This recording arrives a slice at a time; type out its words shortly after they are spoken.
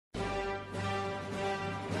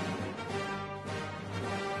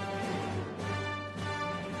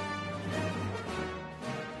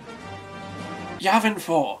Yavin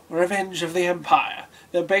 4, Revenge of the Empire.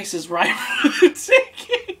 Their base is ripe for the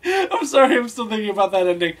taking. I'm sorry, I'm still thinking about that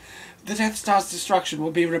ending. The Death Star's destruction will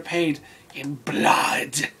be repaid in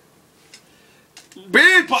blood.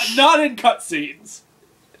 Bitch! But not in cutscenes.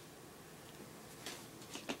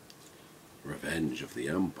 Revenge of the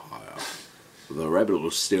Empire. The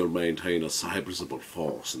rebels still maintain a sizable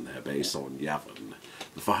force in their base on Yavin.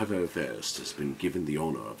 The 501st has been given the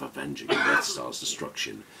honor of avenging the Death Star's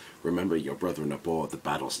destruction. Remember your brethren aboard the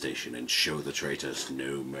battle station and show the traitors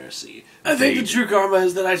no mercy. I think the true karma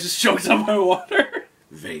is that I just choked on my water.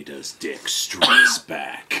 Vader's dick strikes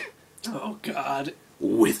back. Oh, God.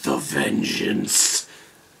 With a vengeance.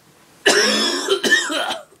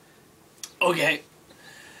 Okay.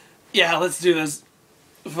 Yeah, let's do this.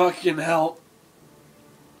 Fucking hell.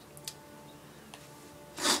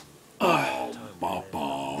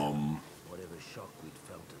 Bomb. Whatever shock we'd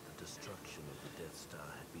felt at the destruction of the Death Star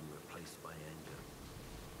had been replaced by anger.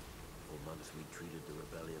 For months we treated the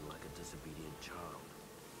rebellion like a disobedient child,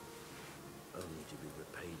 only to be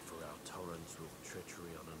repaid for our tolerance with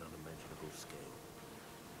treachery on an unimaginable scale.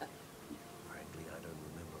 Frankly, I don't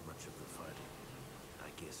remember much of the fighting. I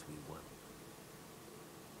guess we won.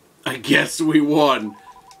 I guess we won.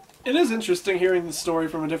 It is interesting hearing the story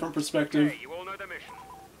from a different perspective. Okay, you all know the mission.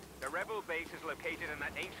 The rebel base is located in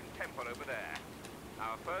that ancient temple over there.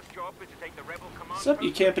 Our first job is to take the rebel command. What's up, you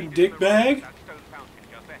post camping located in the dickbag? road to that stone fountain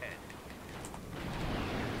just ahead.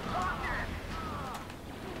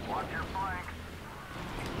 Watch your flanks.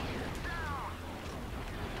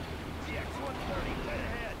 TX-130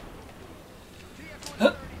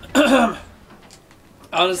 dead ahead.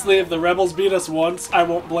 Honestly, if the rebels beat us once, I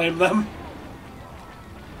won't blame them.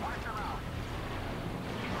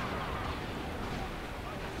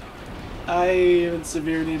 I am in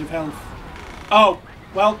severe need of health. Oh,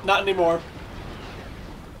 well, not anymore.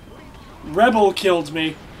 Rebel killed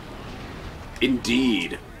me.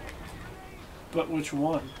 Indeed. But which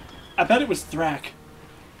one? I bet it was Thrak.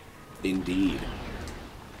 Indeed.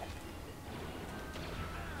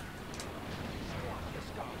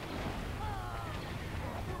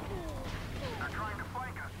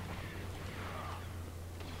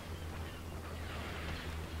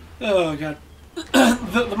 Oh, God.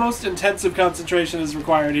 The most intensive concentration is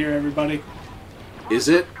required here, everybody. Is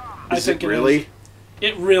it? I Is think it really? is.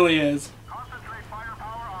 It really is. Concentrate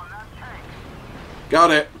firepower on that tank.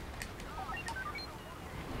 Got it.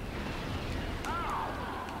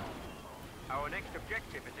 Our next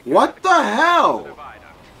objective is to What the hell? divider.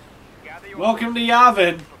 Gather your Welcome to Yavin.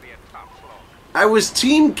 will be a tough slog. I was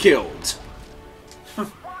team killed.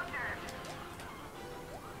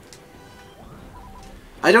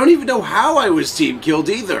 I don't even know how I was team killed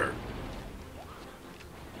either.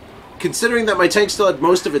 Considering that my tank still had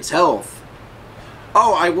most of its health.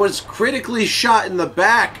 Oh, I was critically shot in the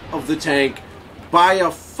back of the tank by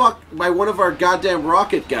one of our goddamn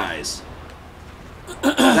rocket guys.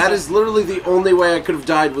 That is literally the only way I could have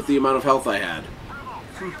died with the amount of health I had.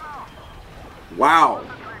 Wow.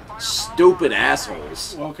 Stupid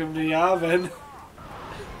assholes. Welcome to Yavin.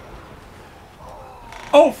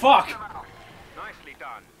 Oh, fuck! Nicely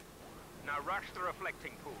done. Now rush the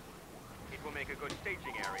reflecting pool. It will make a good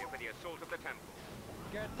staging area for the assault of the temple.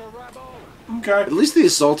 Get the rebel! Okay. At least the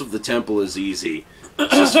assault of the temple is easy.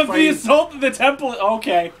 Just The fighting- assault of the temple.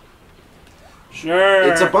 Okay. Sure.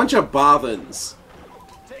 It's a bunch of bobbins.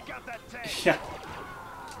 Take out that tank! Yeah.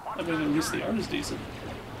 I mean, at least the art is decent.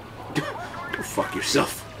 Go fuck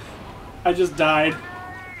yourself. I just died.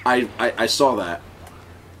 I saw that.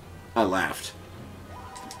 I laughed.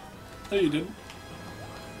 No, you didn't.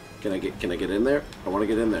 Can I get in there? I want to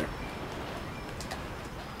get in there.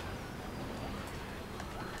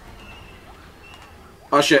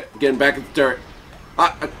 Oh shit, getting back in the dirt.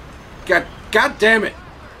 God damn it.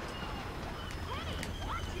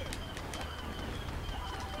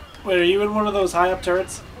 Wait, are you in one of those high up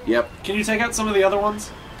turrets? Yep. Can you take out some of the other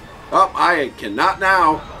ones? Oh, I cannot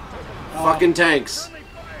now. Fucking tanks.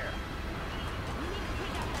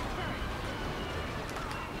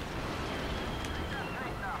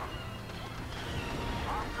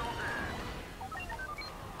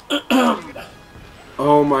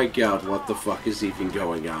 Oh my god, what the fuck is even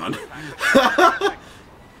going on?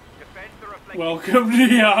 Welcome to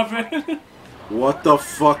Yavin. What the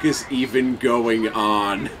fuck is even going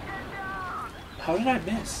on? How did I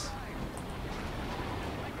miss?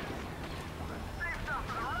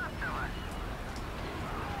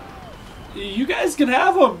 You guys can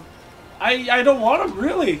have them. I don't want them,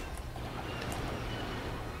 really.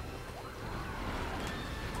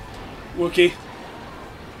 Wookie.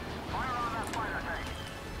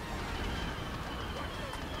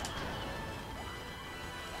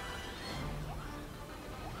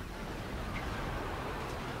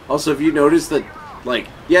 Also, have you noticed that, like,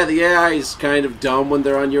 yeah, the AI is kind of dumb when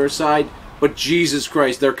they're on your side, but Jesus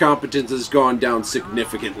Christ, their competence has gone down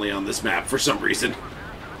significantly on this map for some reason.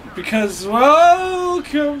 Because,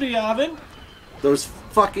 welcome to Yavin. Those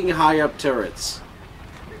fucking high-up turrets.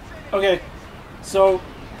 Okay, so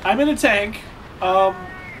I'm in a tank. Don't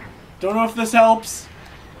know if this helps.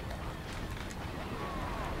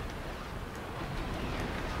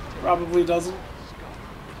 Probably doesn't.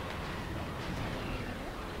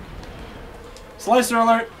 Slicer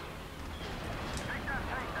alert!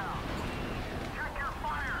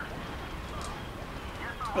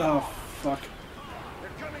 Oh, fuck. They're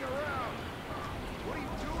coming around. What are you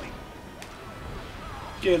doing?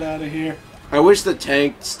 Get out of here. I wish the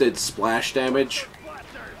tanks did splash damage.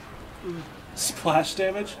 Splash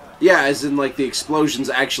damage? Yeah, as in, like, the explosions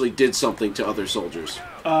actually did something to other soldiers.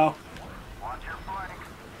 Oh.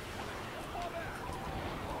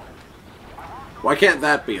 Why can't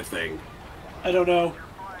that be a thing? I don't know.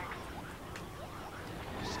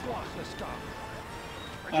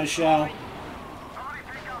 I shall.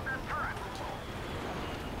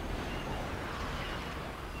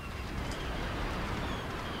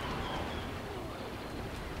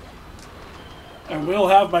 I will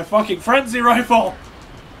have my fucking frenzy rifle!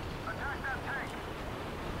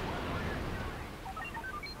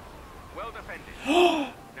 Well defended.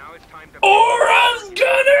 Now it's time to... Aura's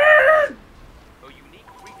gunner! A unique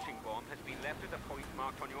breaching bomb has been left at a point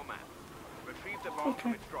marked on your map. Retrieve the bomb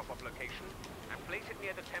from its drop-off location and place it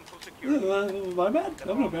near the temple security. My bad.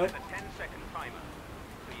 The I'm bomb not has bad. a 10-second timer,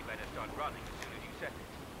 so you better start running as soon as you set it.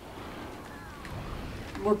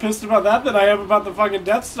 I'm more pissed about that than I am about the fucking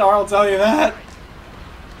Death Star, I'll tell you that.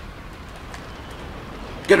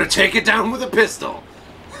 Gonna take it down with a pistol!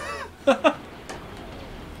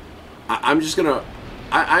 I'm just gonna...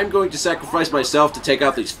 I'm going to sacrifice myself to take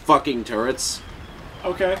out these fucking turrets.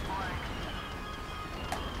 Okay.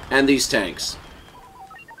 And these tanks.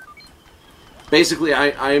 Basically,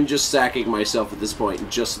 I am just sacking myself at this point,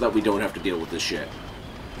 just so that we don't have to deal with this shit.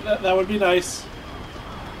 That would be nice.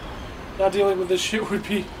 Not dealing with this shit would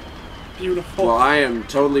be beautiful. Well, I am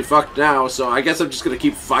totally fucked now, so I guess I'm just gonna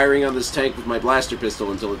keep firing on this tank with my blaster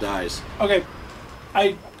pistol until it dies. Okay.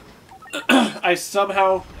 I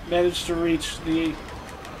somehow managed to reach the...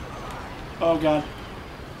 Oh god.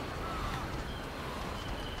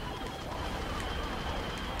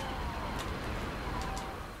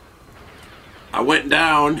 I went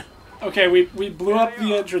down. Okay, we blew up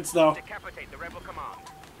the entrance though. Decapitate the rebel command.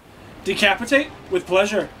 Decapitate? With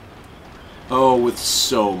pleasure. Oh, with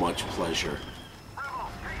so much pleasure.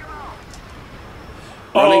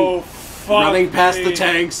 Oh, fuck Running past me. the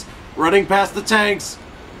tanks. Running past the tanks.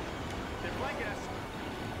 They're flanking us.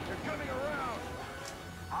 They're coming around.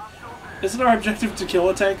 Isn't our objective to kill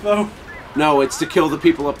a tank though? No, it's to kill the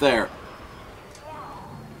people up there.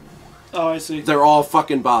 Oh, I see. They're all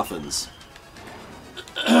fucking Bothans.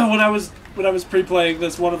 when I was pre-playing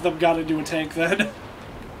this, one of them got into a tank then.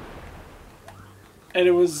 And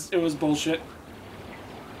it was bullshit.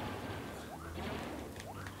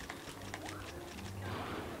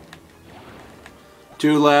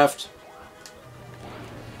 Two left.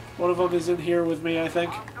 One of them is in here with me, I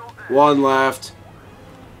think. One left.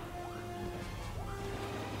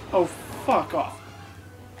 Oh, fuck off.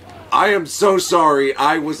 I am so sorry.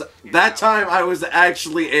 That time I was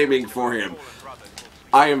actually aiming for him.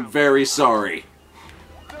 I am very sorry.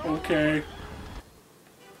 Okay.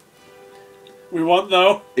 We won,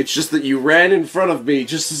 though. It's just that you ran in front of me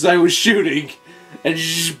just as I was shooting, and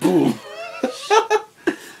just boom.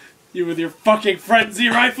 You with your fucking frenzy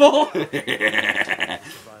rifle? Surviving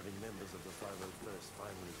members of the 501st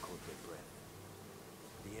finally caught their breath.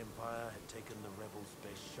 The Empire had taken the rebels'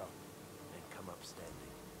 best shot and come up standing.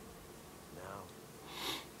 Now,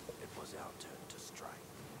 it was our turn to strike.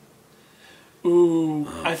 Ooh,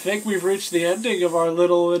 I think we've reached the ending of our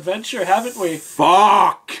little adventure, haven't we?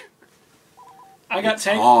 Fuck! I got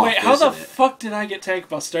tank... off, Wait, how the isn't it? fuck did I get Tank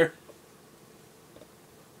Buster?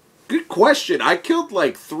 Good question. I killed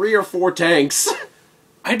like 3 or 4 tanks.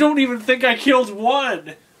 I don't even think I killed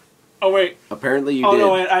one! Oh, wait. Apparently you Oh, did.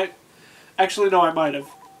 no, I... Actually, no, I might have.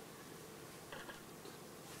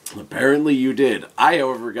 Apparently you did. I,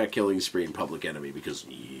 however, got killing spree in Public Enemy because...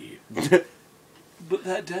 But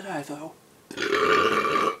that Deadeye, though.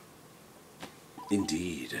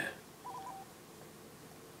 Indeed.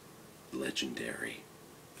 Legendary.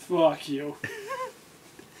 Fuck you.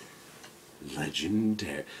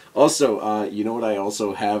 Legendary. Also, you know what I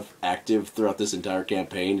also have active throughout this entire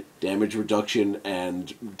campaign? Damage reduction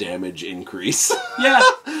and damage increase. Yeah,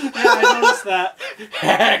 I noticed that.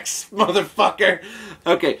 Hex, motherfucker.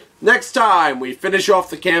 Okay, next time we finish off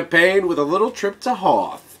the campaign with a little trip to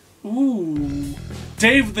Hoth. Ooh.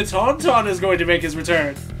 Dave the Tauntaun is going to make his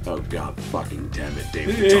return. Oh god fucking damn it,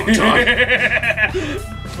 Dave the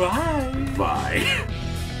Tauntaun. Bye. Bye.